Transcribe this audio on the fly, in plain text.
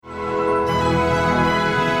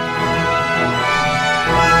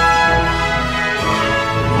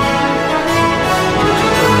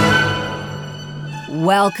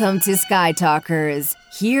Welcome to Sky Talkers.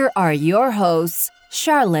 Here are your hosts,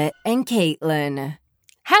 Charlotte and Caitlin.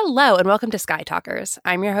 Hello, and welcome to Sky Talkers.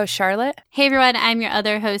 I'm your host, Charlotte. Hey, everyone. I'm your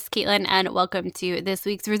other host, Caitlin, and welcome to this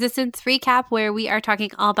week's Resistance Recap, where we are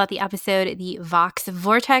talking all about the episode, the Vox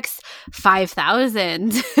Vortex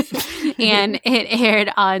 5000. And it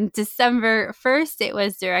aired on December 1st. It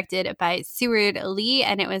was directed by Seward Lee,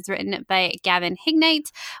 and it was written by Gavin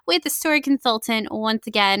Hignite, with the story consultant, once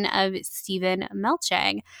again, of Stephen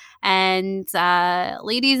Melching. And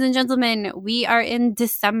ladies and gentlemen, we are in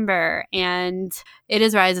December, and it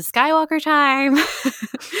is Rise of Skywalker time,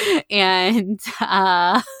 and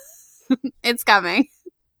it's coming.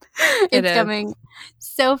 It's coming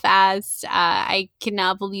so fast. I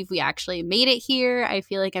cannot believe we actually made it here. I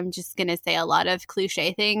feel like I'm just going to say a lot of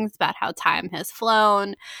cliche things about how time has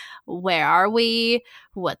flown. Where are we?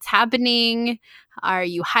 What's happening? Are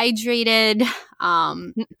you hydrated?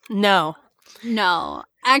 No.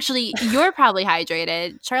 Actually, you're probably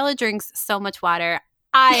hydrated. Charlotte drinks so much water.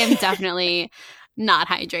 I am definitely not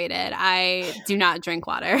hydrated. I do not drink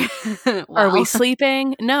water. Well, are we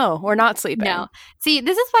sleeping? No, we're not sleeping. No. See,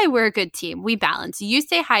 this is why we're a good team. We balance. You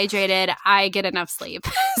stay hydrated. I get enough sleep.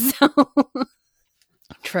 So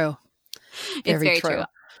True. It's very true.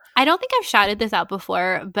 I don't think I've shouted this out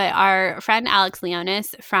before, but our friend Alex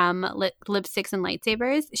Leonis from Lipsticks and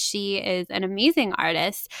Lightsabers, she is an amazing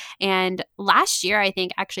artist. And last year, I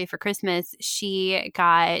think actually for Christmas, she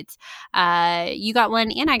got, you got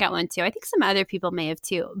one and I got one too. I think some other people may have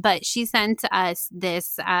too. But she sent us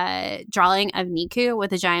this drawing of Niku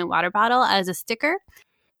with a giant water bottle as a sticker.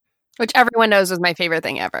 Which everyone knows was my favorite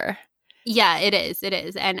thing ever. Yeah, it is. It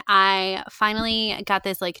is. And I finally got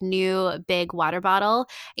this like new big water bottle,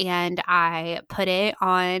 and I put it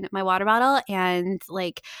on my water bottle, and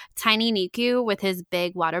like Tiny Niku with his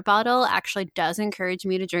big water bottle actually does encourage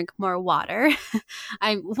me to drink more water.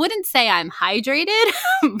 I wouldn't say I'm hydrated,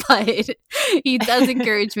 but he does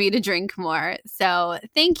encourage me to drink more. So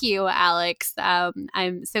thank you, Alex.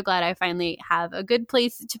 I'm so glad I finally have a good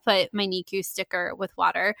place to put my Niku sticker with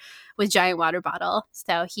water, with giant water bottle.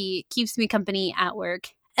 So he keeps me company at work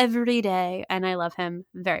every day, and I love him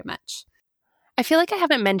very much. I feel like I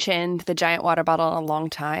haven't mentioned the giant water bottle in a long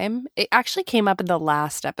time. It actually came up in the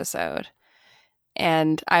last episode,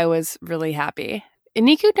 and I was really happy. And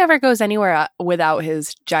Niku never goes anywhere without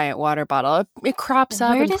his giant water bottle. It crops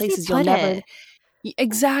up in places you'll never.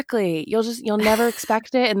 Exactly. You'll never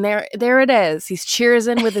expect it, and there it is. He's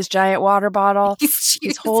cheersing with his giant water bottle.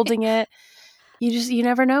 He's holding it. You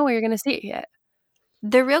never know where you're going to see it.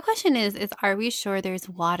 The real question is are we sure there's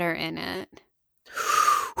water in it?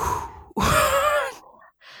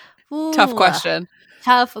 Tough question.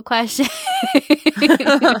 Tough question.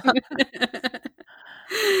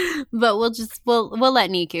 But we'll let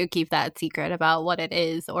Niku keep that secret about what it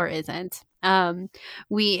is or isn't.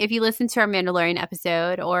 If you listen to our Mandalorian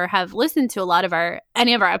episode or have listened to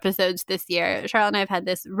any of our episodes this year, Charlotte and I have had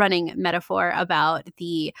this running metaphor about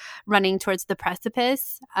the running towards the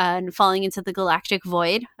precipice and falling into the galactic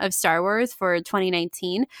void of Star Wars for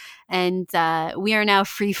 2019. And we are now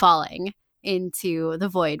free falling into the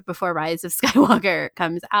void before Rise of Skywalker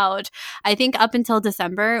comes out. I think up until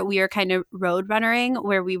December, we were kind of road runnering,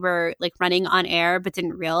 where we were like running on air but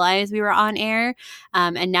didn't realize we were on air.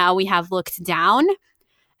 And now we have looked down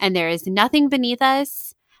and there is nothing beneath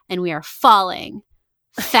us and we are falling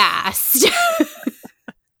fast.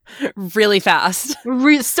 Really fast.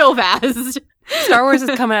 So fast. Star Wars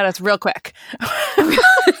is coming at us real quick.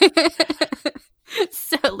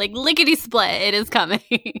 So like lickety split, it is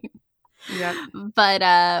coming. Yep.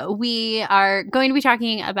 But we are going to be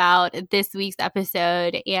talking about this week's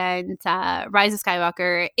episode, and Rise of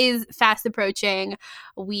Skywalker is fast approaching.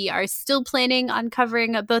 We are still planning on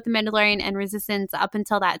covering both The Mandalorian and Resistance up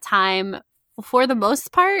until that time. For the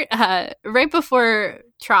most part, right before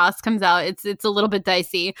Tross comes out, it's a little bit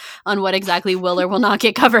dicey on what exactly will or will not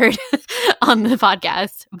get covered on the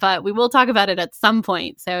podcast, but we will talk about it at some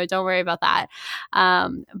point, so don't worry about that.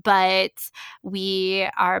 But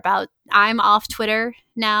I'm off Twitter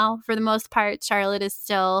now for the most part. Charlotte is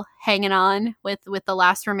still hanging on with the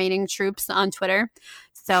last remaining troops on Twitter,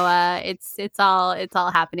 so it's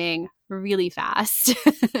all happening really fast.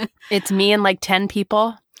 It's me and like 10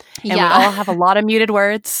 people. And we all have a lot of muted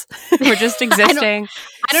words. We're just existing.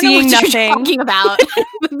 I don't seeing know what nothing. you're talking about.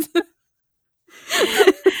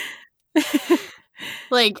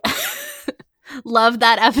 Like, love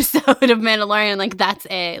that episode of Mandalorian. Like, that's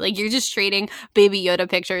it. Like, you're just trading Baby Yoda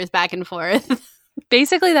pictures back and forth.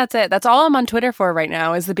 Basically, that's it. That's all I'm on Twitter for right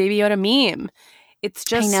now is the Baby Yoda meme. It's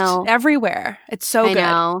just everywhere. It's so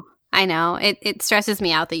good. I know. It stresses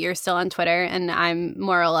me out that you're still on Twitter and I'm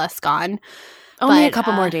more or less gone. Only a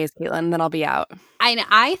couple more days, Caitlin, then I'll be out.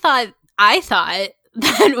 I thought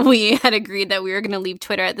that we had agreed that we were going to leave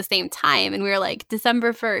Twitter at the same time, and we were like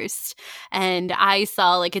December 1st, and I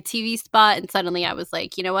saw like a TV spot, and suddenly I was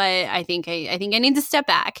like, you know what, I think I need to step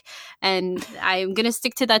back, and I'm going to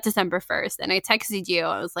stick to that December 1st. And I texted you,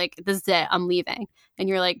 I was like, this is it, I'm leaving, and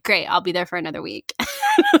you're like, great, I'll be there for another week.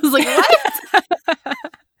 I was like, what?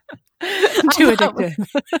 Too addicted.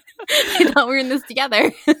 I thought we were in this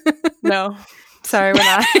together. No, sorry, we're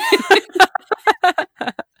not.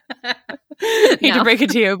 Hate to break it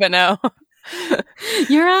to you, but no.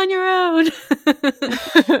 You're on your own.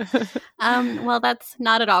 Well, that's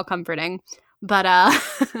not at all comforting. But all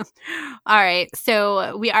right.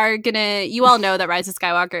 So we are you all know that Rise of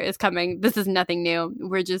Skywalker is coming. This is nothing new.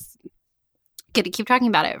 We're just going to keep talking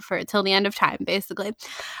about it till the end of time, basically.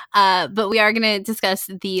 But we are going to discuss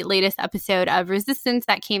the latest episode of Resistance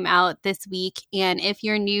that came out this week. And if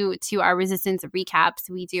you're new to our Resistance recaps,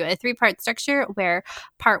 we do a 3-part structure where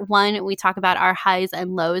part 1, we talk about our highs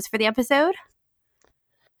and lows for the episode.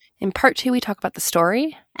 In part 2, we talk about the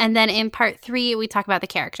story. And then in part 3, we talk about the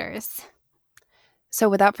characters. So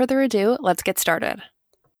without further ado, let's get started.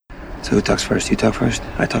 So who talks first? You talk first?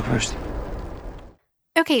 I talk first?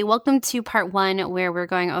 Okay, welcome to part 1, where we're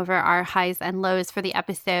going over our highs and lows for the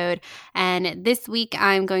episode. And this week,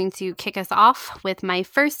 I'm going to kick us off with my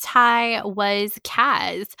first high was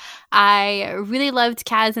Kaz. I really loved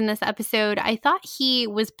Kaz in this episode. I thought he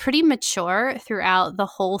was pretty mature throughout the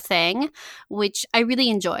whole thing, which I really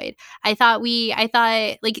enjoyed. I thought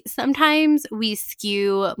like sometimes we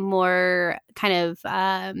skew more kind of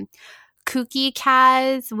kooky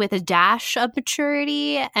Kaz with a dash of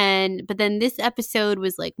maturity, but then this episode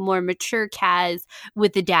was like more mature Kaz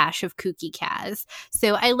with a dash of kooky Kaz.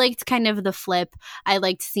 So I liked kind of the flip. I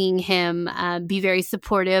liked seeing him be very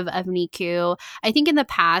supportive of Neeku. I think in the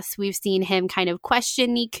past we've seen him kind of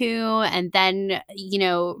question Neeku and then,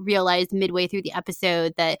 realize midway through the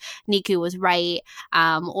episode that Neeku was right,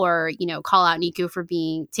 or, call out Neeku for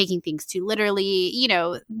taking things too literally.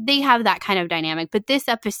 They have that kind of dynamic. But this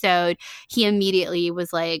episode, he immediately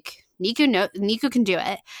was like, Neeku can do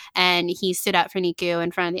it. And he stood up for Neeku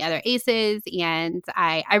in front of the other aces. And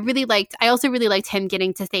I also really liked him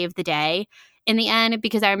getting to save the day in the end,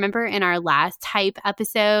 because I remember in our last Hype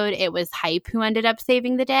episode, it was Hype who ended up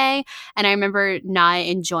saving the day. And I remember not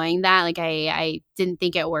enjoying that. Like I didn't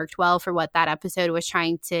think it worked well for what that episode was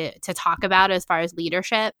trying to talk about as far as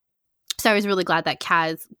leadership. So I was really glad that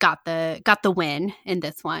Kaz got the win in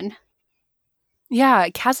this one. Yeah,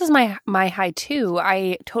 Kaz is my high too.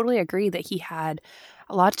 I totally agree that he had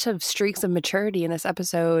lots of streaks of maturity in this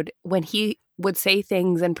episode. When he would say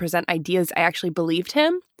things and present ideas, I actually believed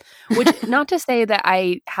him, which not to say that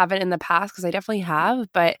I haven't in the past, because I definitely have,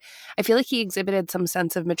 but I feel like he exhibited some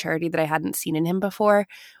sense of maturity that I hadn't seen in him before,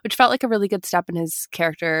 which felt like a really good step in his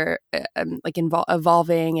character,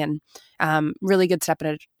 evolving, and really good step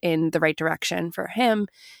in the right direction for him,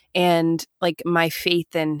 and like my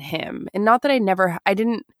faith in him. And not that I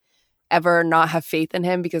didn't ever not have faith in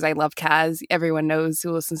him, because I love Kaz. Everyone knows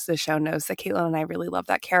who listens to the show knows that Caitlin and I really love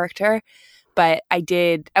that character. But I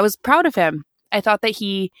was proud of him. I thought that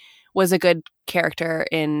he was a good character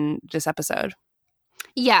in this episode.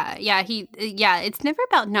 Yeah. It's never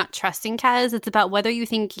about not trusting Kaz. It's about whether you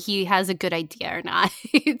think he has a good idea or not,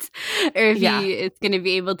 or if he is going to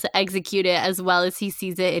be able to execute it as well as he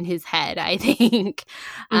sees it in his head, I think.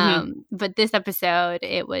 Mm-hmm. But this episode,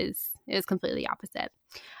 it was completely opposite.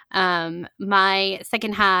 My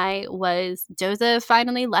second high was Doza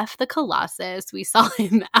finally left the Colossus. We saw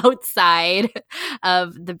him outside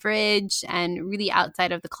of the bridge and really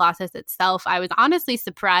outside of the Colossus itself. I was honestly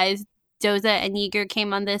surprised Doza and Yeager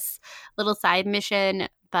came on this little side mission,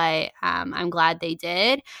 but I'm glad they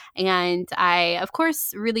did. And I, of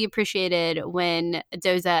course, really appreciated when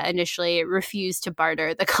Doza initially refused to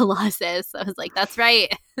barter the Colossus. I was like, that's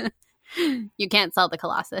right. You can't sell the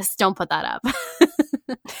Colossus. Don't put that up.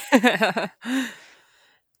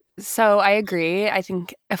 So I agree. I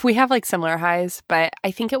think if we have like similar highs, but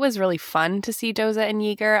I think it was really fun to see Doza and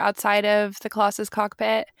Yeager outside of the Colossus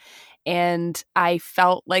cockpit. And I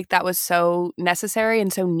felt like that was so necessary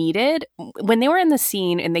and so needed. When they were in the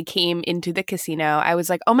scene and they came into the casino, I was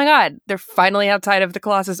like, oh my God, they're finally outside of the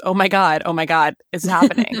Colossus. Oh my God, it's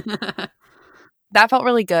happening. That felt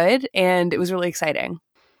really good, and it was really exciting.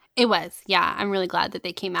 It was. Yeah, I'm really glad that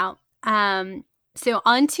they came out. So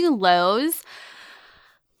on to lows.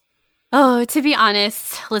 Oh, to be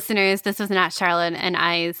honest, listeners, this was not Charlotte and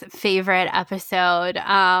I's favorite episode.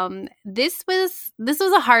 This was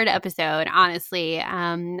a hard episode, honestly.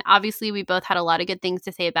 Obviously, we both had a lot of good things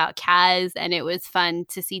to say about Kaz, and it was fun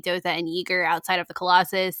to see Doza and Yeager outside of the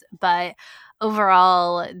Colossus. But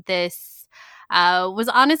overall, this was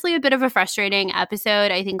honestly a bit of a frustrating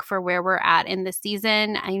episode, I think, for where we're at in the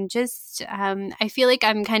season. I feel like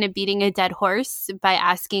I'm kind of beating a dead horse by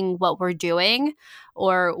asking what we're doing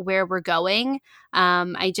or where we're going.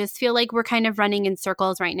 I just feel like we're kind of running in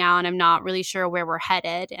circles right now, and I'm not really sure where we're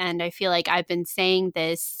headed. And I feel like I've been saying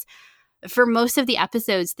this for most of the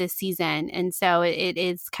episodes this season. And so it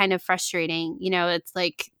is kind of frustrating. You know, it's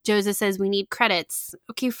like Joseph says, we need credits.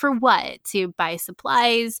 Okay, for what? To buy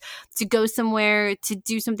supplies, to go somewhere, to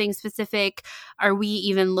do something specific? Are we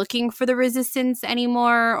even looking for the resistance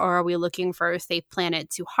anymore? Or are we looking for a safe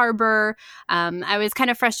planet to harbor? I was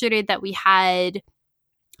kind of frustrated that we had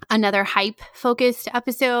another hype-focused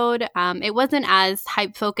episode. It wasn't as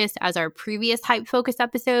hype-focused as our previous hype-focused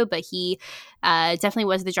episode, but he definitely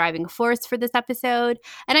was the driving force for this episode.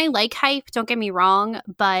 And I like hype, don't get me wrong,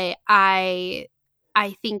 but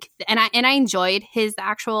I think, and I enjoyed his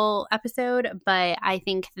actual episode, but I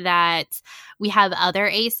think that we have other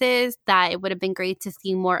aces that it would have been great to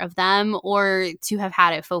see more of them, or to have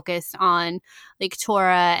had it focused on like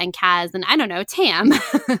Tora and Kaz and I don't know, Tam.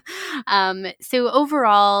 So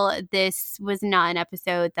overall, this was not an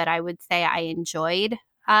episode that I would say I enjoyed.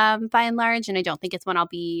 By and large, and I don't think it's one I'll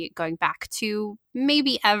be going back to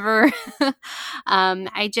maybe ever.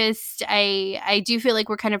 I do feel like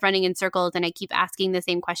we're kind of running in circles, and I keep asking the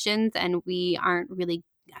same questions, and we're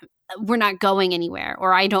not going anywhere,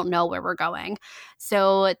 or I don't know where we're going.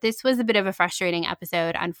 So this was a bit of a frustrating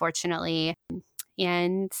episode, unfortunately.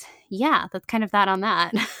 And yeah, that's kind of that on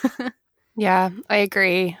that. Yeah, I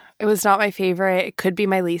agree. It was not my favorite. It could be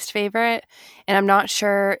my least favorite. And I'm not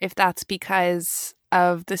sure if that's because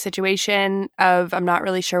of the situation of I'm not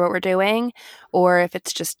really sure what we're doing, or if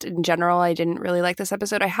it's just in general I didn't really like this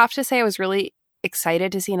episode. I have to say I was really excited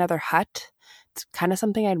to see another Hutt. It's kind of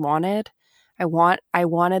something I'd wanted. I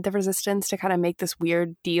wanted the Resistance to kind of make this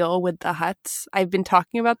weird deal with the Hutts. I've been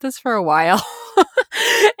talking about this for a while.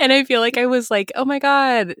 And I feel like I was like, oh my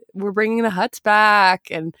God, we're bringing the Hutts back.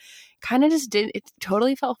 And kind of just didn't, it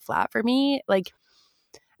totally fell flat for me. Like,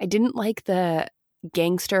 I didn't like the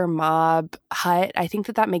gangster mob Hutt. I think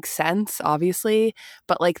that makes sense, obviously,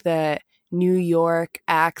 but like the New York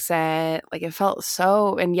accent, like it felt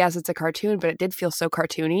so, and yes, it's a cartoon, but it did feel so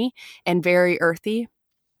cartoony and very earthy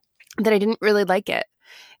that I didn't really like it.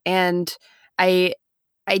 And I'm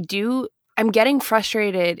getting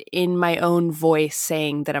frustrated in my own voice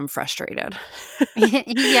saying that I'm frustrated.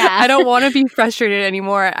 Yeah. I don't want to be frustrated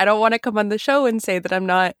anymore. I don't want to come on the show and say that I'm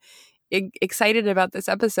not excited about this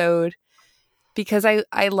episode, because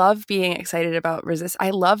I love being excited about Resist.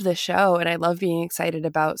 I love the show and I love being excited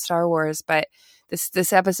about Star Wars, but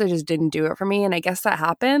this episode just didn't do it for me. And I guess that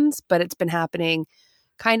happens, but it's been happening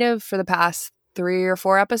kind of for the past 3 or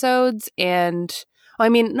 4 episodes. And I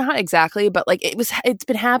mean, not exactly, but like it's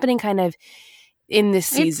been happening kind of in this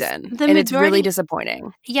season, and it's really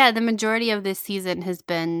disappointing. Yeah, the majority of this season has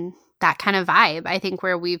been that kind of vibe. I think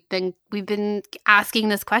where we've been asking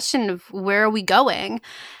this question of where are we going,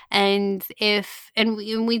 and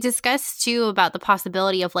we discussed too about the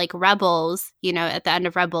possibility of like Rebels. You know, at the end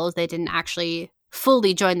of Rebels, they didn't actually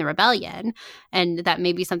fully join the rebellion, and that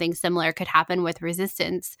maybe something similar could happen with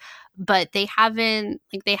Resistance, but they haven't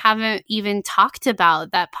even talked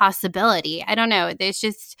about that possibility. I don't know. There's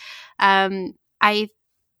just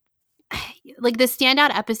like the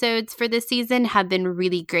standout episodes for this season have been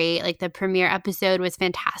really great. Like the premiere episode was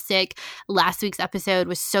fantastic. Last week's episode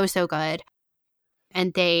was so good,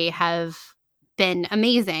 and they have been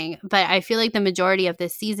amazing. But I feel like the majority of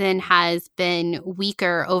this season has been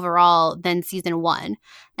weaker overall than season 1.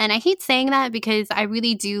 And I hate saying that because I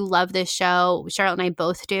really do love this show. Charlotte and I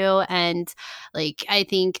both do. And like, I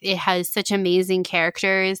think it has such amazing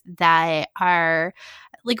characters that are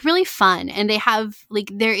like really fun, and they have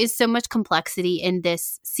like, there is so much complexity in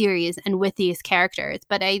this series and with these characters,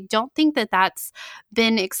 but I don't think that that's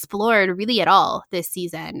been explored really at all this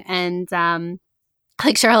season. And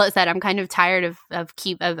like Charlotte said, I'm kind of tired of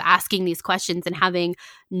asking these questions and having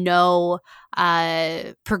no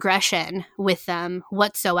progression with them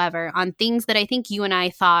whatsoever on things that I think you and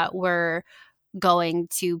I thought were going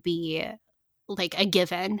to be like a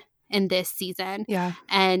given in this season. Yeah.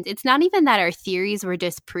 And it's not even that our theories were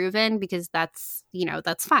disproven, because that's, you know,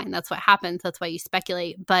 that's fine. That's what happens. That's why you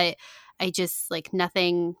speculate. But I just like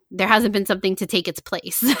there hasn't been something to take its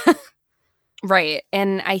place. Right.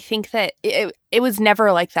 And I think that it was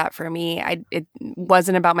never like that for me. It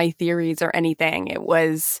wasn't about my theories or anything. It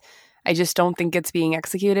was, I just don't think it's being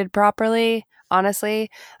executed properly,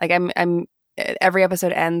 honestly. Like I'm every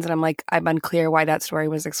episode ends and I'm like, I'm unclear why that story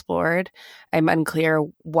was explored. I'm unclear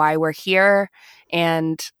why we're here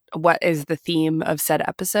and what is the theme of said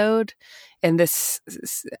episode. And this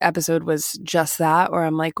episode was just that, where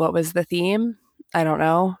I'm like, what was the theme? I don't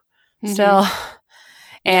know. Still.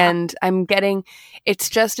 And I'm getting, it's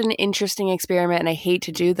just an interesting experiment, and I hate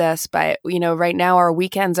to do this, but, you know, right now our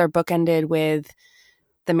weekends are bookended with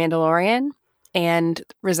The Mandalorian and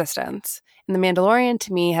Resistance. And The Mandalorian,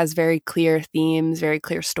 to me, has very clear themes, very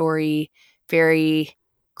clear story, very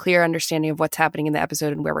clear understanding of what's happening in the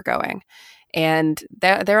episode and where we're going. And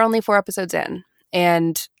they're only 4 episodes in.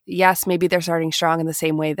 And yes, maybe they're starting strong in the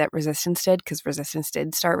same way that Resistance did, because Resistance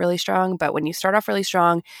did start really strong. But when you start off really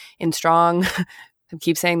strong in strong I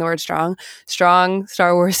keep saying the word strong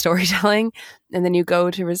Star Wars storytelling, and then you go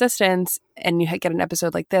to Resistance and you get an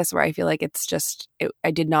episode like this where I feel like it's just,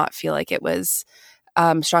 I did not feel like it was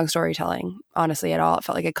strong storytelling, honestly, at all. It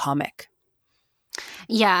felt like a comic.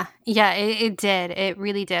 Yeah, it did. It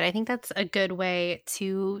really did. I think that's a good way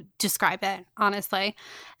to describe it, honestly.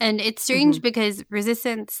 And it's strange because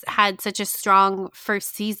Resistance had such a strong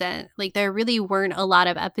first season. Like, there really weren't a lot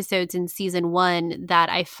of episodes in season 1 that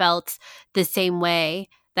I felt the same way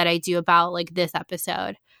that I do about, like, this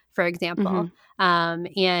episode, for example.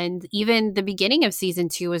 And even the beginning of season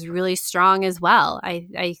 2 was really strong as well.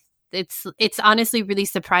 It's honestly really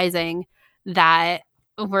surprising that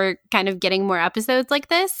we're kind of getting more episodes like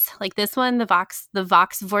this one, the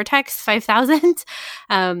Vox Vortex 5000.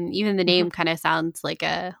 Even the name kind of sounds like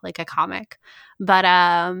a comic, but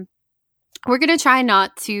we're gonna try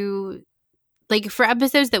not to, like, for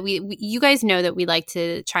episodes that we you guys know that we like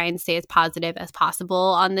to try and stay as positive as possible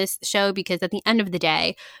on this show, because at the end of the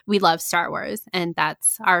day, we love Star Wars, and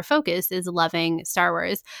that's our focus, is loving Star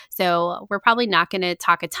Wars. So we're probably not going to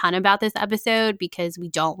talk a ton about this episode because we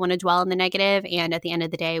don't want to dwell on the negative. And at the end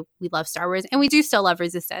of the day, we love Star Wars, and we do still love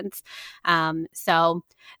Resistance. So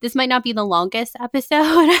this might not be the longest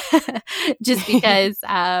episode, just because,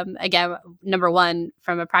 again, number one,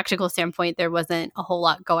 from a practical standpoint, there wasn't a whole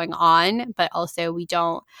lot going on, but also we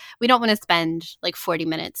don't want to spend like 40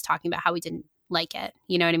 minutes talking about how we didn't like it.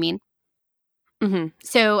 You know what I mean?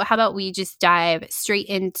 So how about we just dive straight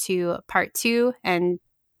into part 2 and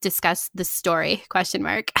discuss the story? ?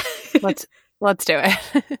 Let's do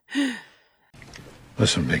it.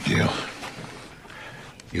 Listen, big deal.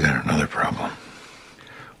 You got another problem.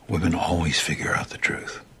 Women always figure out the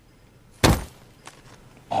truth.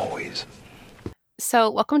 Always.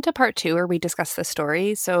 So welcome to part 2, where we discuss the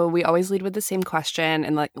story. So we always lead with the same question,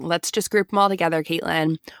 and let's just group them all together.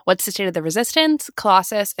 Caitlin, what's the state of the Resistance,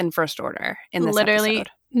 Colossus, and First Order in this episode?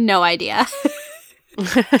 No idea.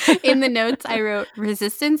 In the notes, I wrote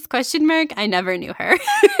Resistance ? I never knew her.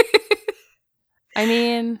 I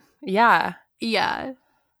mean, yeah.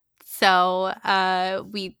 So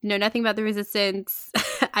we know nothing about the Resistance.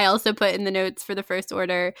 I also put in the notes for the First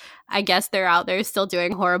Order, I guess they're out there still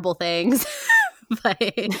doing horrible things. But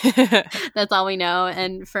that's all we know.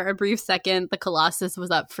 And for a brief second, the Colossus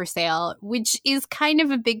was up for sale, which is kind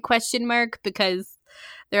of a big question mark because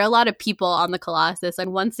there are a lot of people on the Colossus.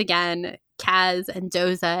 And once again, Kaz and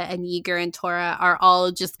Doza and Yeager and Tora are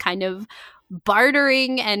all just kind of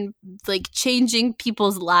bartering and like changing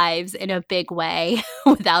people's lives in a big way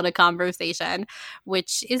without a conversation,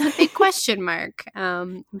 which is a big question mark.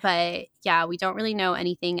 But yeah, we don't really know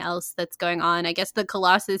anything else that's going on. I guess the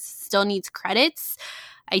Colossus still needs credits.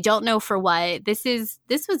 I don't know for what. This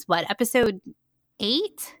was what, episode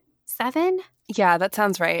 8, 7? Yeah, that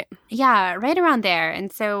sounds right. Yeah, right around there.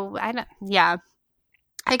 And so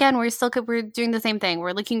again, we're doing the same thing.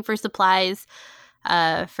 We're looking for supplies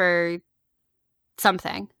for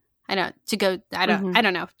something. I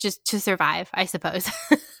don't know, just to survive, I suppose.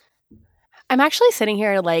 I'm actually sitting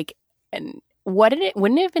here like, wouldn't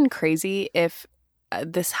it have been crazy if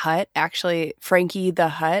this Hutt, actually Frankie the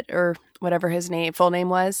Hutt, or whatever his full name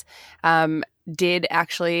was, did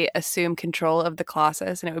actually assume control of the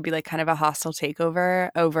Colossus, and it would be like kind of a hostile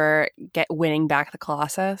takeover over winning back the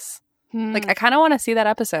Colossus. Like, I kind of want to see that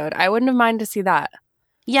episode. I wouldn't have minded to see that.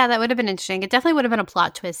 Yeah, that would have been interesting. It definitely would have been a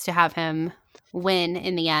plot twist to have him win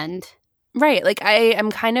in the end. Right. Like, I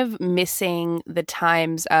am kind of missing the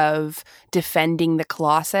times of defending the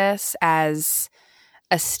Colossus as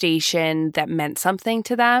a station that meant something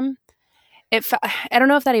to them. I don't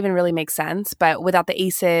know if that even really makes sense, but without the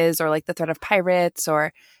aces or like the threat of pirates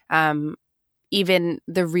or even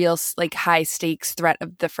the real like high stakes threat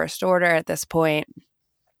of the First Order at this point,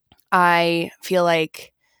 I feel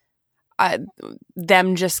like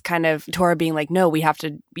them just kind of, Tora being like, no, we have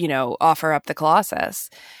to, offer up the Colossus,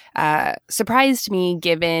 surprised me,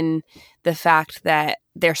 given the fact that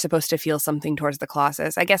they're supposed to feel something towards the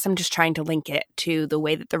Colossus. I guess I'm just trying to link it to the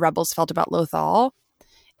way that the rebels felt about Lothal.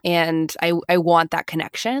 And I want that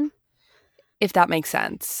connection, if that makes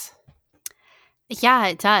sense. Yeah,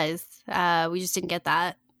 it does. We just didn't get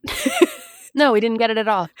that. No, we didn't get it at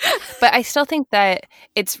all. But I still think that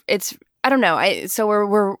it's I don't know. So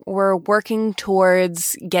we're working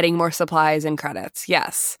towards getting more supplies and credits.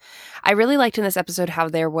 Yes. I really liked in this episode how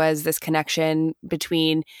there was this connection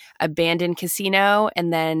between abandoned casino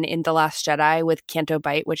and then in The Last Jedi with Canto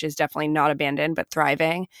Bight, which is definitely not abandoned but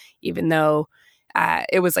thriving, even though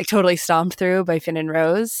it was like totally stomped through by Finn and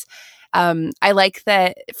Rose. I like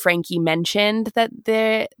that Frankie mentioned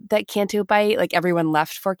that Canto Bight, like everyone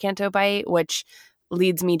left for Canto Bight, which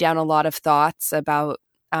leads me down a lot of thoughts about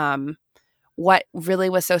what really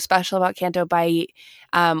was so special about Canto Bight.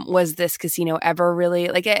 Was this casino ever really,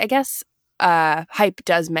 like, I guess Hype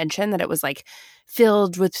does mention that it was like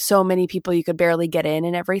filled with so many people you could barely get in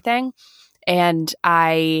and everything. And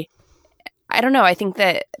I don't know. I think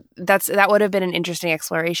that would have been an interesting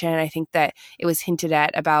exploration. And I think that it was hinted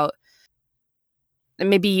at about,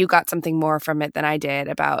 maybe you got something more from it than I did,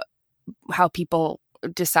 about how people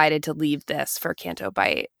decided to leave this for Canto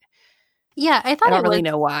Bight. Yeah, I don't really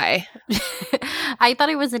know why. I thought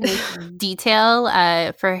it was a nice detail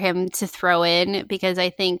for him to throw in, because I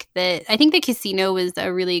think the casino was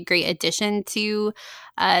a really great addition to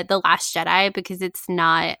The Last Jedi, because it's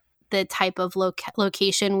not the type of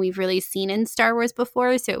location we've really seen in Star Wars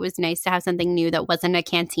before. So it was nice to have something new that wasn't a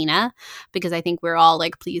cantina, because I think we're all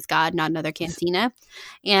like, please God, not another cantina.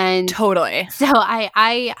 And totally. So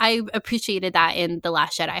I appreciated that in The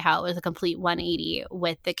Last Jedi, how it was a complete 180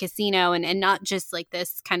 with the casino, and not just like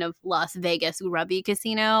this kind of Las Vegas grubby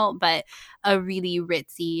casino, but a really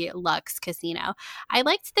ritzy luxe casino. I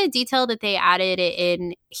liked the detail that they added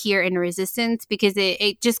in here in Resistance, because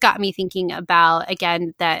it just got me thinking about,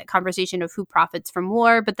 again, that conversation of who profits from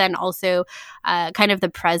war, but then also kind of the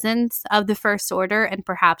presence of the First Order, and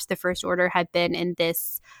perhaps the First Order had been in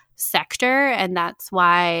this sector, and that's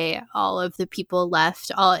why all of the people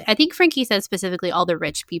left. I think Frankie says specifically all the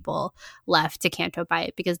rich people left to Canto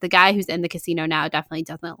Bight, because the guy who's in the casino now definitely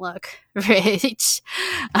doesn't look rich.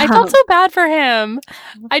 I felt so bad for him.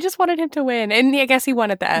 I just wanted him to win, and I guess he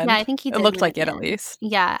won at the end. Yeah, I think he did. It looked like it, at least.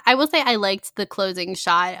 Yeah, I will say I liked the closing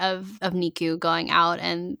shot of Niku going out,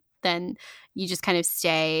 and then you just kind of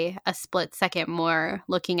stay a split second more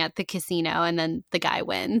looking at the casino, and then the guy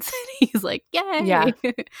wins. He's like, yay. Yeah.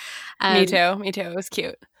 Me too. It was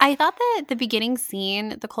cute. I thought that the beginning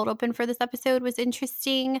scene, the cold open for this episode, was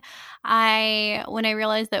interesting. When I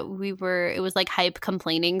realized that it was like Hype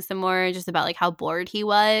complaining some more just about like how bored he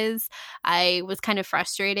was, I was kind of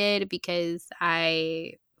frustrated, because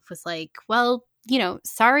I was like, well,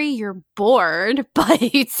 sorry you're bored, but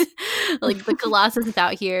like the Colossus is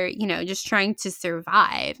out here, just trying to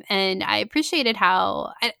survive. And I appreciated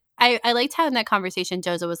how I liked how in that conversation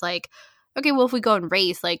Joza was like, okay, well, if we go and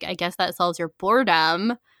race, like, I guess that solves your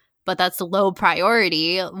boredom, but that's low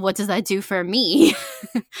priority. What does that do for me?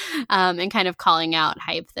 And kind of calling out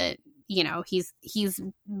Hype that, he's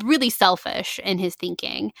really selfish in his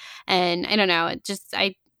thinking. And I don't know, it just,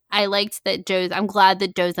 I liked that I'm glad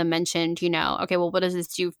that Joza mentioned, okay, well, what does this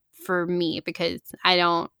do for me? Because I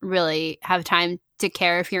don't really have time to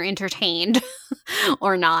care if you're entertained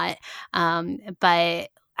or not. But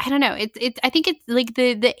I don't know. I think it's like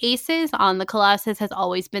the aces on the Colossus has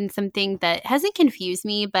always been something that hasn't confused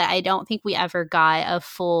me, but I don't think we ever got a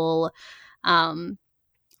full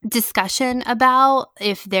discussion about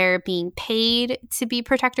if they're being paid to be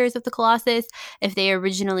protectors of the Colossus, if they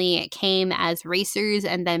originally came as racers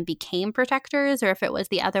and then became protectors, or if it was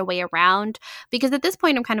the other way around. Because at this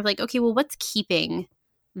point, I'm kind of like, okay, well, what's keeping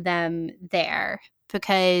them there?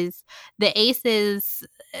 Because the aces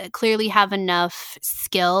clearly have enough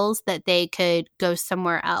skills that they could go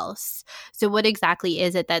somewhere else. So what exactly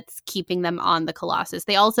is it that's keeping them on the Colossus?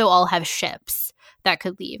 They also all have ships that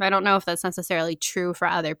could leave. I don't know if that's necessarily true for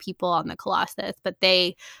other people on the Colossus, but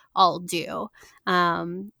they all do.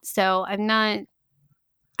 So I'm not...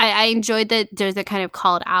 I enjoyed that Joza kind of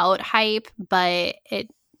called out Hype, but it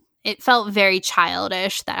felt very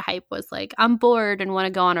childish that Hype was like, I'm bored and want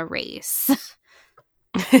to go on a race.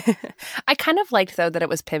 I kind of liked, though, that it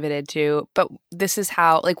was pivoted to, but this is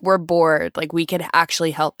how, like, we're bored. Like, we could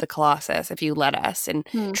actually help the Colossus if you let us, and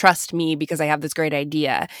trust me because I have this great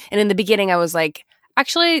idea. And in the beginning, I was like,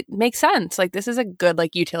 actually, makes sense. Like, this is a good,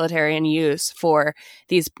 like, utilitarian use for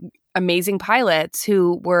these amazing pilots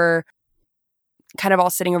who were kind of all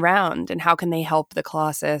sitting around, and how can they help the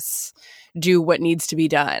Colossus do what needs to be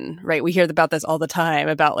done, right? We hear about this all the time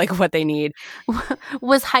about like what they need.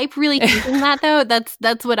 Was Hype really thinking that though?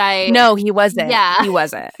 That's what I... No, he wasn't. Yeah. He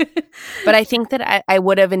wasn't. But I think that I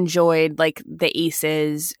would have enjoyed like the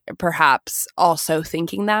Aces perhaps also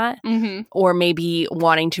thinking that, or maybe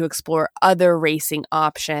wanting to explore other racing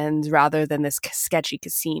options rather than this sketchy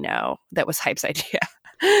casino that was Hype's idea.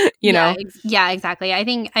 you know? Yeah, exactly. I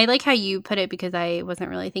think I like how you put it because I wasn't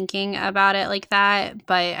really thinking about it like that,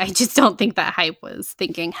 but I just don't think that Hype was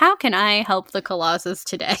thinking, how can I help the Colossus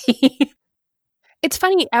today? It's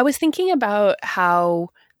funny. I was thinking about how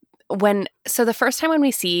so the first time when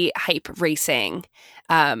we see Hype racing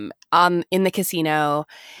in the casino,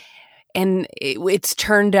 and it's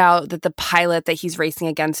turned out that the pilot that he's racing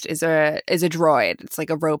against is a droid. It's like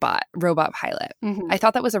a robot pilot. I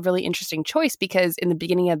thought that was a really interesting choice because in the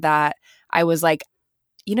beginning of that, I was like,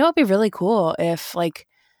 you know, it'd be really cool if like,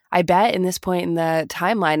 I bet in this point in the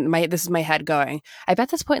timeline, this is my head going, I bet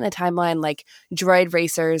this point in the timeline, like droid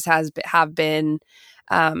racers have been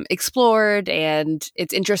explored, and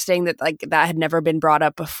it's interesting that like that had never been brought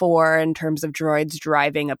up before in terms of droids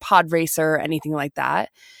driving a pod racer or anything like that.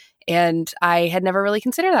 And I had never really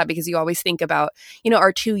considered that because you always think about, you know,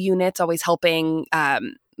 our two units always helping,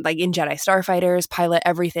 like in Jedi Starfighters, pilot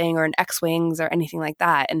everything, or in X-Wings or anything like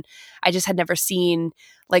that. And I just had never seen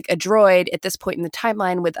like a droid at this point in the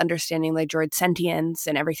timeline with understanding like droid sentience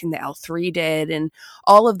and everything that L3 did and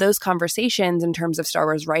all of those conversations in terms of Star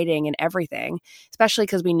Wars writing and everything, especially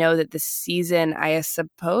because we know that this season, I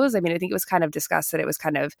suppose, I mean, I think it was kind of discussed that it was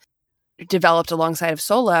kind of developed alongside of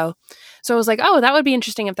Solo. So I was like, oh, that would be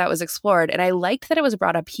interesting if that was explored. And I liked that it was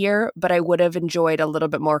brought up here, but I would have enjoyed a little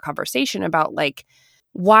bit more conversation about like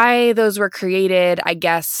why those were created, I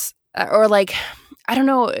guess, or like, I don't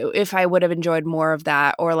know if I would have enjoyed more of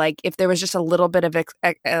that, or like if there was just a little bit of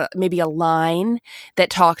maybe a line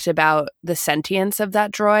that talked about the sentience of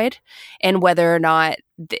that droid and whether or not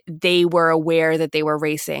they were aware that they were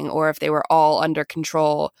racing, or if they were all under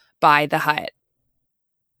control by the Hutt.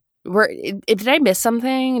 Did I miss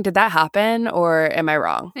something? Did that happen, or am I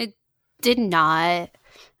wrong? It did not.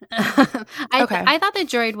 I thought the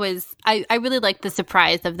droid was... I really liked the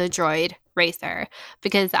surprise of the droid racer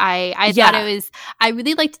because I thought it was... I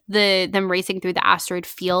really liked them racing through the asteroid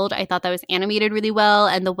field. I thought that was animated really well,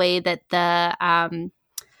 and the way that the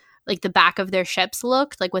back of their ships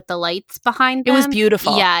looked, like with the lights behind them. It was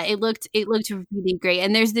beautiful. Yeah, it looked really great.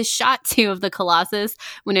 And there's this shot too of the Colossus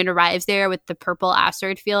when it arrives there with the purple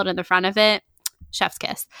asteroid field in the front of it. Chef's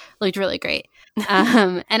kiss. Looked really great.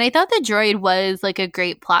 And I thought the droid was like a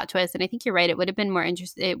great plot twist. And I think you're right. It would have been more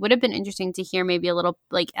interesting. It would have been interesting to hear maybe a little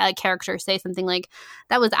like a character say something like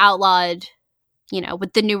that was outlawed, you know,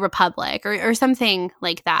 with the New Republic or something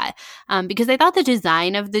like that. Because I thought the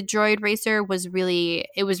design of the droid racer was really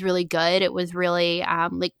good. It was really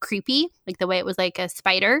like creepy, like the way it was like a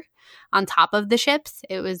spider on top of the ships.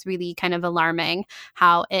 It was really kind of alarming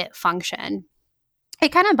how it functioned.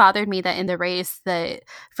 It kind of bothered me that in the race that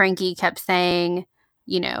Frankie kept saying,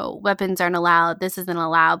 you know, weapons aren't allowed, this isn't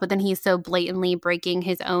allowed, but then he's so blatantly breaking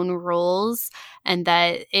his own rules, and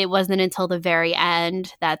that it wasn't until the very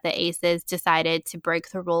end that the Aces decided to break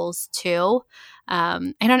the rules too. I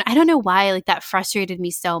don't know why like that frustrated me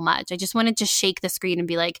so much. I just wanted to shake the screen and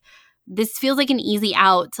be like, this feels like an easy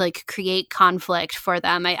out to like create conflict for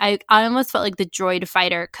them. I almost felt like the droid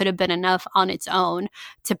fighter could have been enough on its own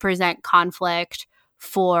to present conflict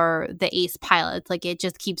for the ace pilots. Like it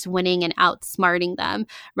just keeps winning and outsmarting them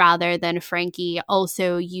rather than Frankie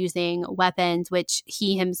also using weapons, which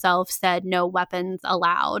he himself said no weapons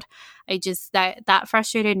allowed. I just that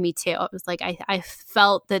frustrated me too. It was like I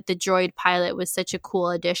felt that the droid pilot was such a cool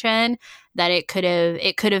addition that it could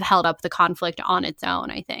have held up the conflict on its own,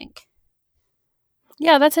 I think.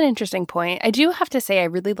 Yeah, that's an interesting point. I do have to say I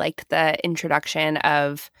really liked the introduction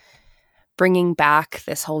of bringing back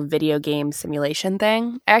this whole video game simulation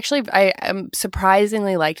thing. I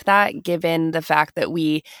surprisingly liked that, given the fact that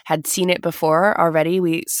we had seen it before already.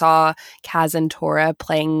 We saw Kaz and Tora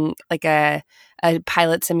playing like a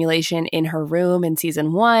pilot simulation in her room in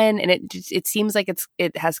season 1, and it seems like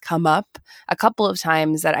it has come up a couple of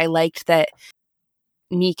times that I liked that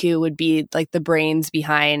Niku would be like the brains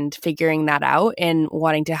behind figuring that out and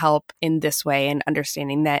wanting to help in this way and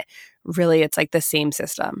understanding that really it's like the same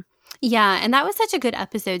system. Yeah, and that was such a good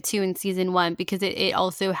episode too in season 1 because it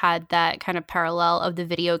also had that kind of parallel of the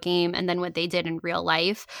video game and then what they did in real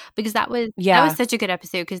life, because that was such a good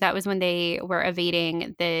episode because that was when they were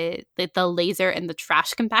evading the laser in the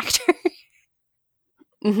trash compactor.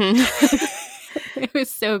 It was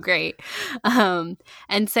so great. And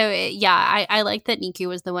so, I like that Niku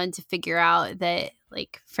was the one to figure out that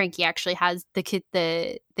like Frankie actually has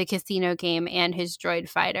the casino game and his droid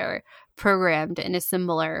fighter programmed in a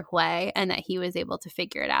similar way, and that he was able to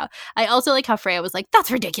figure it out. I also like how Freya was like,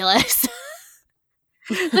 "That's ridiculous."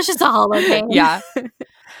 That's just a holo game. Yeah.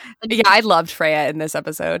 Yeah, I loved Freya in this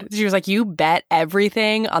episode. She was like, you bet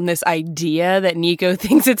everything on this idea that Nico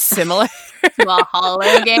thinks it's similar to a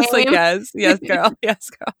holo game. Just like, yes, girl. Yes,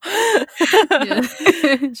 girl.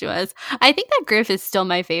 Yeah. She was. I think that Griff is still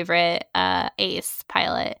my favorite ace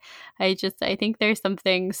pilot. I think there's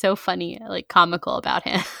something so funny, like comical about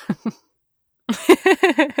him.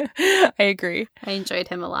 I agree. I enjoyed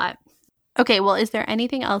him a lot. Okay, well, is there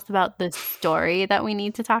anything else about the story that we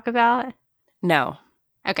need to talk about? No.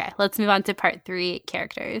 Okay, let's move on to part 3,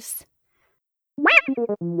 characters.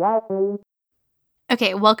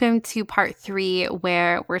 Okay, welcome to part 3,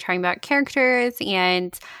 where we're talking about characters,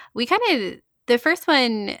 and we the first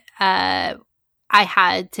one I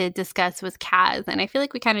had to discuss was Kaz, and I feel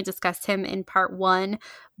like we kind of discussed him in part 1,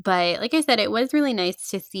 but like I said, it was really nice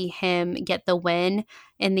to see him get the win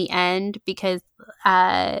in the end, because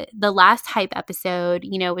the last Hype episode,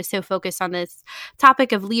 was so focused on this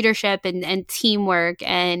topic of leadership and teamwork,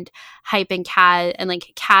 and Hype and Kaz, and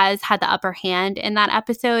like Kaz had the upper hand in that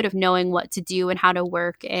episode of knowing what to do and how to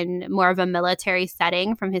work in more of a military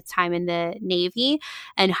setting from his time in the Navy,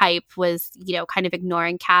 and Hype was, kind of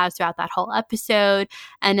ignoring Kaz throughout that whole episode,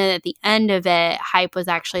 and then at the end of it, Hype was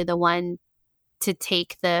actually the one to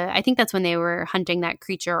take I think that's when they were hunting that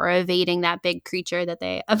creature or evading that big creature that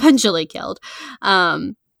they eventually killed.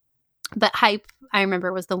 But Hype, I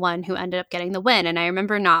remember, was the one who ended up getting the win. And I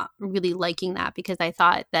remember not really liking that, because I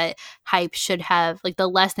thought that Hype should have, like, the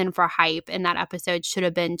lesson for Hype in that episode should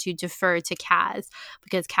have been to defer to Kaz,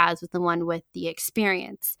 because Kaz was the one with the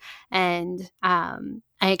experience. And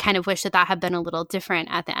I kind of wish that had been a little different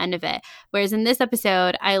at the end of it. Whereas in this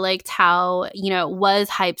episode, I liked how, it was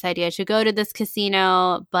Hype's idea to go to this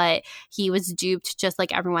casino, but he was duped just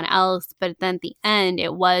like everyone else. But then at the end,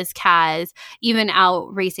 it was Kaz, even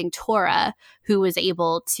out racing Tora, who was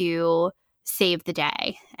able to save the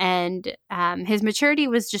day. And his maturity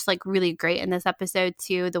was just like really great in this episode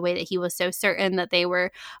too, the way that he was so certain that they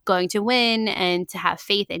were going to win and to have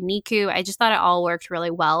faith in Niku. I just thought it all worked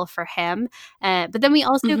really well for him. But then we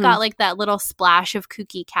also got like that little splash of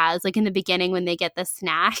kooky Kaz, like in the beginning when they get the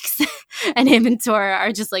snacks and him and Tora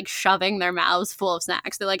are just like shoving their mouths full of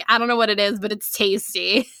snacks. They're like, I don't know what it is, but it's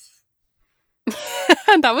tasty.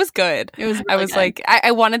 That was good. It was really I was good. like,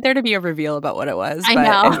 I wanted there to be a reveal about what it was. I but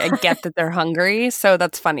know. I get that they're hungry, so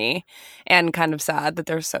that's funny and kind of sad that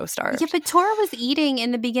they're so starved. Yeah, but Tora was eating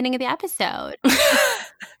in the beginning of the episode.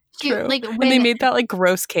 True. Like, and they made that like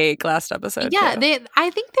gross cake last episode. Yeah, too. I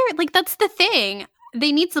think they're like, that's the thing.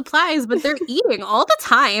 They need supplies, but they're eating all the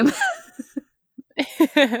time.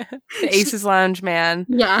 The Aces Lounge man.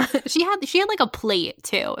 Yeah, she had like a plate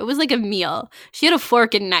too. It was like a meal. She had a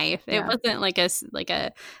fork and knife. It wasn't like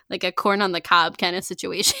a corn on the cob kind of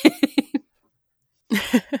situation.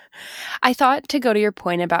 I thought, to go to your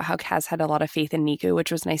point about how Kaz had a lot of faith in Niku,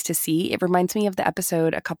 which was nice to see, it reminds me of the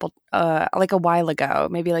episode like a while ago,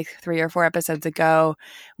 maybe like 3 or 4 episodes ago,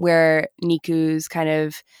 where Niku's kind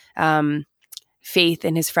of faith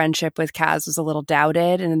in his friendship with Kaz was a little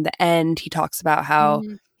doubted, and in the end he talks about how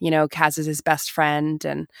Kaz is his best friend,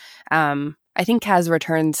 and I think Kaz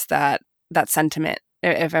returns that sentiment,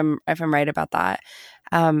 if I'm right about that.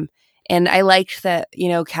 And I liked that,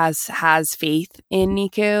 Kaz has faith in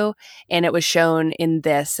Niku, and it was shown in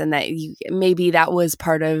this, and that maybe that was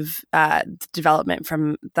part of development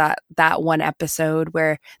from that one episode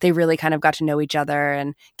where they really kind of got to know each other,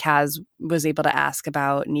 and Kaz was able to ask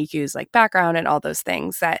about Niku's like background and all those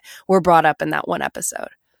things that were brought up in that one episode.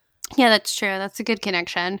 Yeah, that's true. That's a good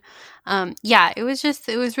connection. It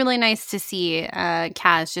was really nice to see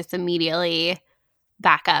Kaz just immediately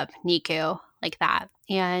back up Niku like that.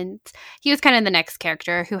 And he was kind of the next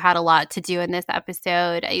character who had a lot to do in this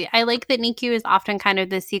episode. I like that Niku is often kind of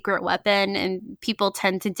the secret weapon, and people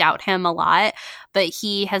tend to doubt him a lot, but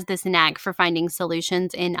he has this knack for finding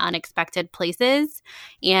solutions in unexpected places.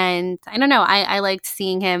 And I don't know, I liked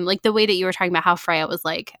seeing him, like the way that you were talking about how Freya was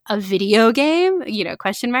like a video game,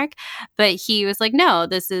 question mark. But he was like, no,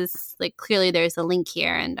 this is like, clearly there's a link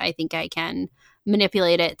here, and I think I can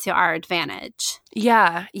manipulate it to our advantage.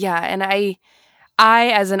 Yeah. And I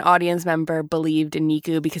I, as an audience member, believed in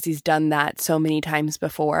Niku because he's done that so many times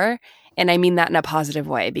before. And I mean that in a positive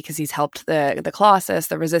way because he's helped the Colossus,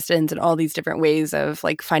 the Resistance, and all these different ways of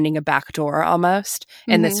like finding a backdoor almost.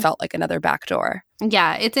 And this felt like another backdoor.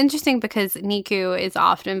 Yeah, it's interesting because Niku is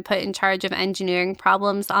often put in charge of engineering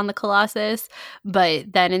problems on the Colossus.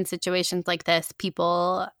 But then in situations like this,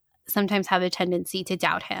 people sometimes have a tendency to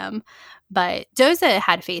doubt him. But Doza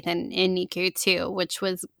had faith in Niku too, which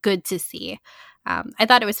was good to see. I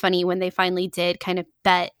thought it was funny when they finally did kind of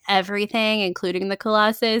bet everything, including the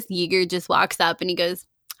Colossus. Yeager just walks up and he goes,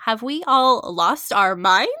 "Have we all lost our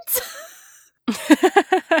minds?"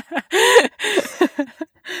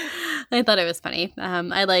 I thought it was funny.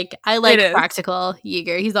 I like practical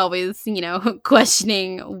Yeager. He's always,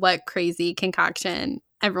 questioning what crazy concoction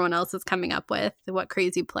everyone else is coming up with, what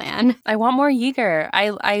crazy plan. I want more Yeager.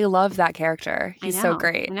 I love that character. He's so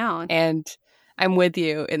great. I know. And I'm with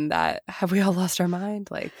you in that. Have we all lost our mind?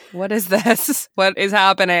 Like, what is this? What is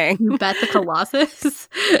happening? You bet the Colossus.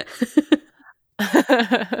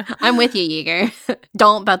 I'm with you, Yeager.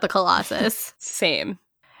 Don't bet the Colossus. Same.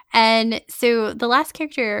 And so the last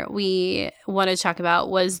character we want to talk about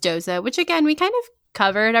was Doza, which again, we kind of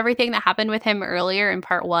covered everything that happened with him earlier in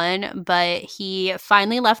part 1, but he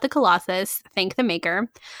finally left the Colossus, thank the maker.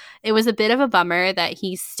 It was a bit of a bummer that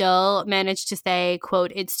he still managed to say,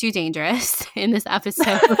 quote, "It's too dangerous" in this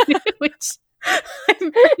episode, which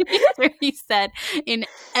I'm pretty sure he said in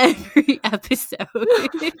every episode.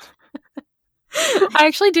 I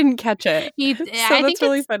actually didn't catch it. That's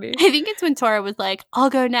really funny. I think it's when Tora was like,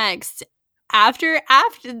 "I'll go next." After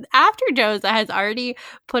Doza has already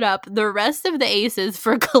put up the rest of the aces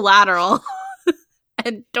for collateral.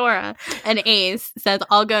 And Dora, an ace, says,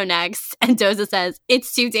 "I'll go next." And Doza says,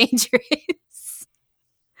 "It's too dangerous."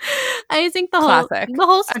 I think the whole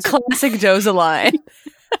a classic Doza line.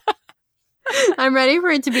 I'm ready for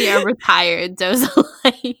it to be a retired Doza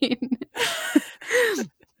line.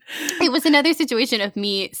 It was another situation of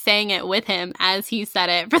me saying it with him as he said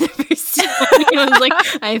it for the first time. I was like,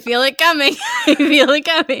 I feel it coming. I feel it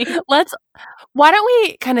coming. Why don't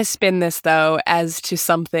we kind of spin this, though, as to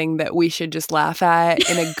something that we should just laugh at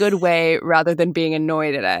in a good way rather than being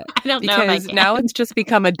annoyed at it? I don't know if I Because can. now it's just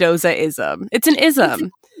become a Doza-ism. It's an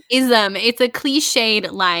ism. It's a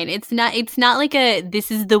cliched line. It's not like a "this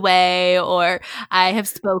is the way" or "I have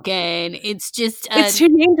spoken." It's just it's too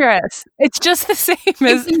dangerous. It's just the same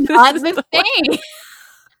as it's not the thing.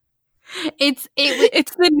 It's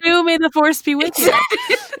the new "May the Force be with you."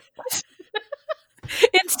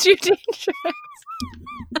 It's too dangerous.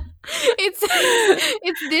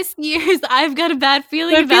 It's this year's "I've got a bad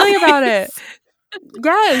feeling about it.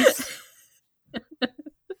 Yes.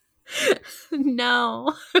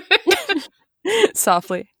 No.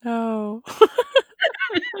 Softly. No.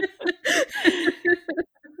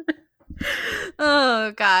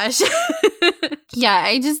 Oh gosh. Yeah,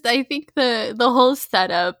 I think the whole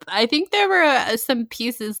setup, I think there were some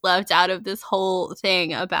pieces left out of this whole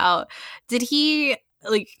thing about, did he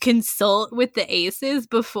like consult with the aces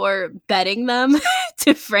before betting them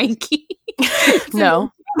to Frankie?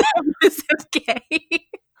 No. That was okay.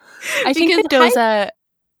 I think that Doza,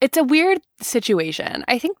 it's a weird situation.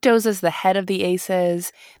 I think Doza's the head of the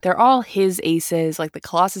aces. They're all his aces, like the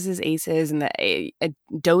Colossus's aces and the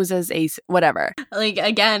Doza's ace, whatever. Like,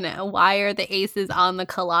 again, why are the aces on the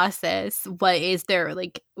Colossus? What is there,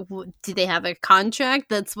 like, do they have a contract?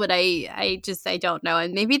 That's what I don't know.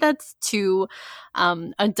 And maybe that's too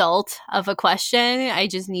adult of a question. I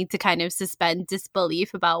just need to kind of suspend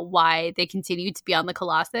disbelief about why they continue to be on the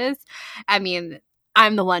Colossus. I mean,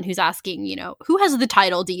 I'm the one who's asking, who has the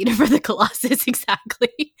title deed for the Colossus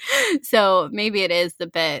exactly? So maybe it is a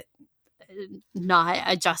bit not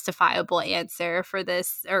a justifiable answer for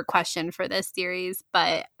this, or question for this series,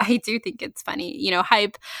 but I do think it's funny.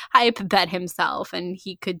 Hype bet himself and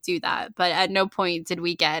he could do that, but at no point did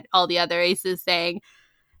we get all the other aces saying,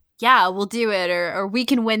 "Yeah, we'll do it," or "We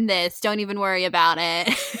can win this, don't even worry about it."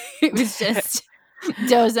 It was just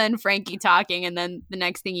Doza and Frankie talking, and then the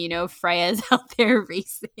next thing you know, Freya's out there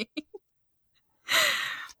racing.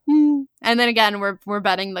 And then again, we're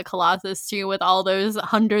betting the Colossus too, with all those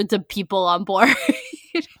hundreds of people on board.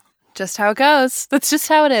 Just how it goes. That's just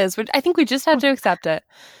how it is. I think we just have to accept it.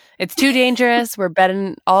 It's too dangerous. We're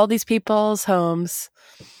betting all these people's homes.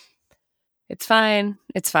 It's fine.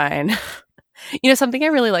 It's fine. Something I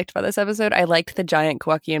really liked about this episode, I liked the giant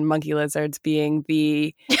Kowakian monkey lizards being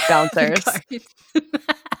the bouncers.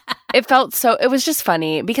 It was just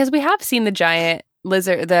funny because we have seen the giant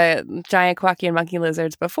Kowakian monkey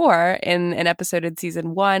lizards before in an episode in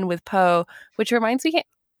season 1 with Poe, which reminds me,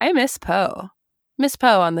 I miss Poe. Miss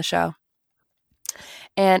Poe on the show.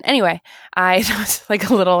 And anyway, I was like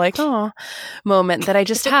a little like, oh, moment that I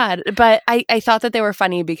just had. But I thought that they were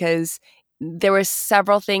funny because there were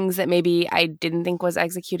several things that maybe I didn't think was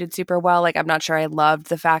executed super well. Like, I'm not sure I loved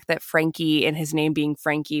the fact that Frankie, and his name being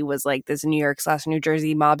Frankie, was like this New York/New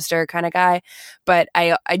Jersey mobster kind of guy. But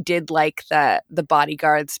I did like the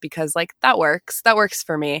bodyguards because like that works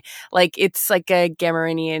for me. Like, it's like a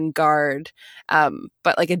Gamorrean guard,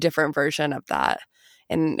 but like a different version of that.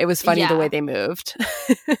 And it was funny the way they moved.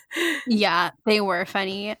 Yeah, they were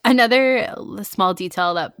funny. Another small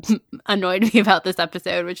detail that annoyed me about this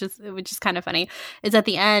episode, which is kind of funny, is at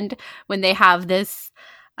the end when they have this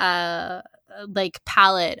like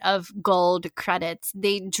palette of gold credits,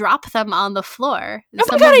 they drop them on the floor. Oh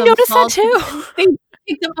my God, I noticed that too. They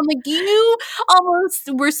pick them. I'm like, you almost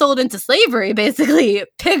were sold into slavery, basically.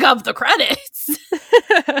 Pick up the credits.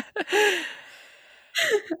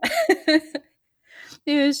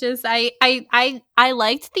 It was just I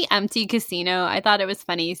liked the empty casino. I thought it was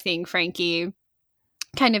funny seeing Frankie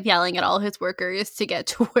kind of yelling at all his workers to get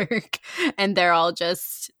to work, and they're all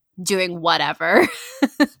just doing whatever.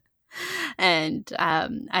 And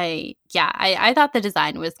I thought the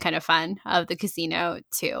design was kind of fun of the casino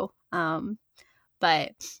too.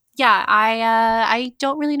 But yeah, I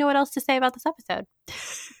don't really know what else to say about this episode.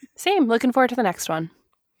 Same. Looking forward to the next one.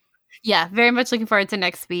 Yeah, very much looking forward to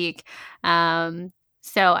next week.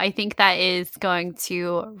 So I think that is going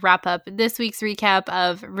to wrap up this week's recap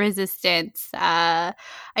of Resistance. I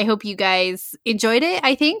hope you guys enjoyed it,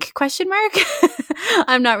 I think, ?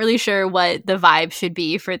 I'm not really sure what the vibe should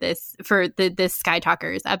be for this Sky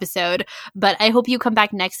Talkers episode, but I hope you come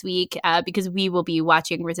back next week because we will be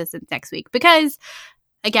watching Resistance next week because,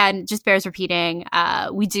 again, just bears repeating,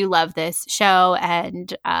 we do love this show,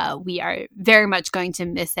 and we are very much going to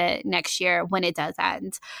miss it next year when it does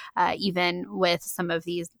end. Even with some of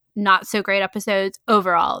these not so great episodes,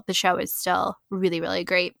 overall, the show is still really, really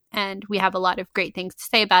great, and we have a lot of great things to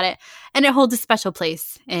say about it, and it holds a special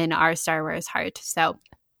place in our Star Wars heart. So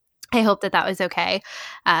I hope that was okay.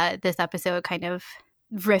 This episode kind of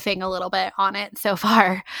riffing a little bit on it so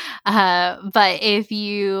far. But if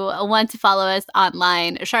you want to follow us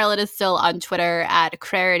online, Charlotte is still on Twitter at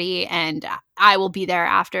Crarity, and I will be there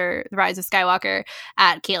after The Rise of Skywalker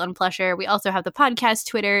at Caitlin Plusher. We also have the podcast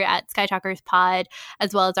Twitter at Sky Talkers Pod,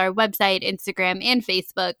 as well as our website, Instagram, and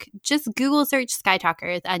Facebook. Just Google search Sky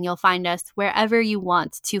Talkers and you'll find us wherever you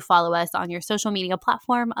want to follow us on your social media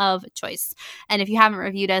platform of choice. And if you haven't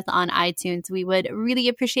reviewed us on iTunes, we would really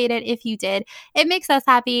appreciate it if you did. It makes us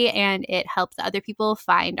happy and it helps other people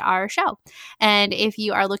find our show. And if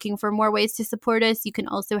you are looking for more ways to support us, you can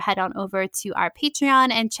also head on over to our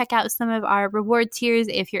Patreon and check out some of our reward tiers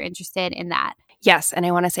if you're interested in that. Yes, and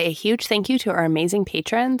I want to say a huge thank you to our amazing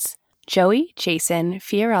patrons: Joey, Jason,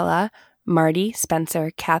 Fiorella, Marty,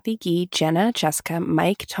 Spencer, Kathy Gee, Jenna, Jessica,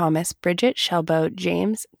 Mike, Thomas, Bridget, Shelbo,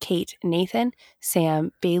 James, Kate, Nathan,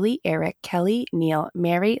 Sam, Bailey, Eric, Kelly, Neil,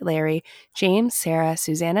 Mary, Larry, James, Sarah,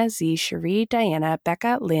 Susanna, Z, Cherie, Diana,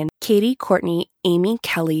 Becca, Lynn, Katie, Courtney, Amy,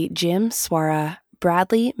 Kelly, Jim, Swara,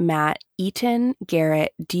 Bradley, Matt, Eaton,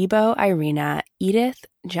 Garrett, Debo, Irina, Edith,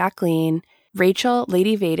 Jacqueline, Rachel,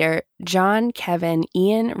 Lady Vader, John, Kevin,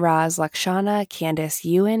 Ian, Roz, Lakshana, Candace,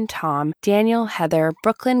 Ewan, Tom, Daniel, Heather,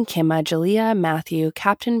 Brooklyn, Kimma, Jalea, Matthew,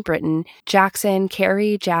 Captain Britain, Jackson,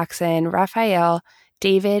 Carrie, Jackson, Raphael,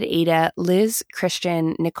 David, Ada, Liz,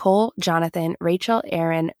 Christian, Nicole, Jonathan, Rachel,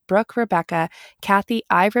 Aaron, Brooke, Rebecca, Kathy,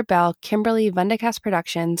 I, Rebel, Kimberly, Vundacast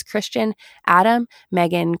Productions, Christian, Adam,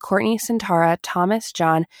 Megan, Courtney, Santara, Thomas,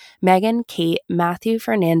 John, Megan, Kate, Matthew,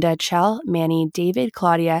 Fernanda, Chell, Manny, David,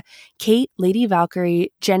 Claudia, Kate, Lady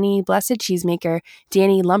Valkyrie, Jenny, Blessed Cheesemaker,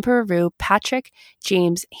 Danny, Lumperaroo, Patrick,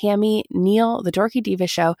 James, Hammy, Neil, The Dorky Diva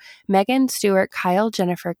Show, Megan, Stewart, Kyle,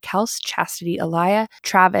 Jennifer, Kels, Chastity, Elia,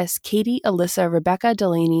 Travis, Katie, Alyssa, Rebecca,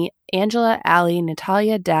 Delaney, Angela, Allie,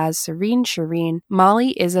 Natalia, Daz, Serene, Shireen,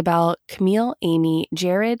 Molly, Isabel, Camille, Amy,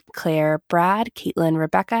 Jared, Claire, Brad, Caitlin,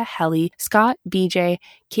 Rebecca, Helly, Scott, BJ,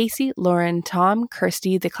 Casey, Lauren, Tom,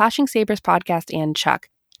 Kirsty, the Clashing Sabers podcast, and Chuck.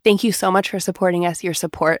 Thank you so much for supporting us. Your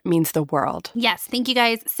support means the world. Yes, thank you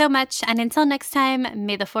guys so much. And until next time,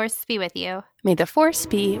 may the Force be with you. May the Force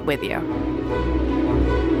be with you.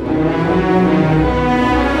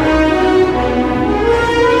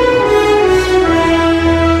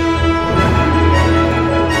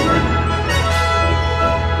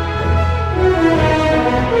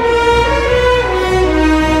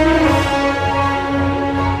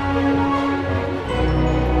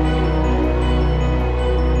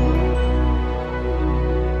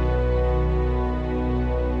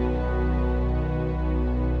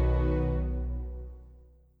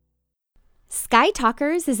 Sky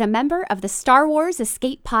Talkers is a member of the Star Wars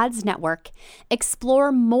Escape Pods Network. Explore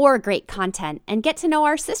more great content and get to know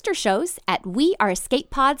our sister shows at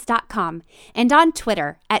weareescapepods.com and on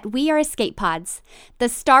Twitter at weareescapepods. The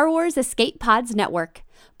Star Wars Escape Pods Network,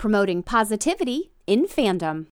 promoting positivity in fandom.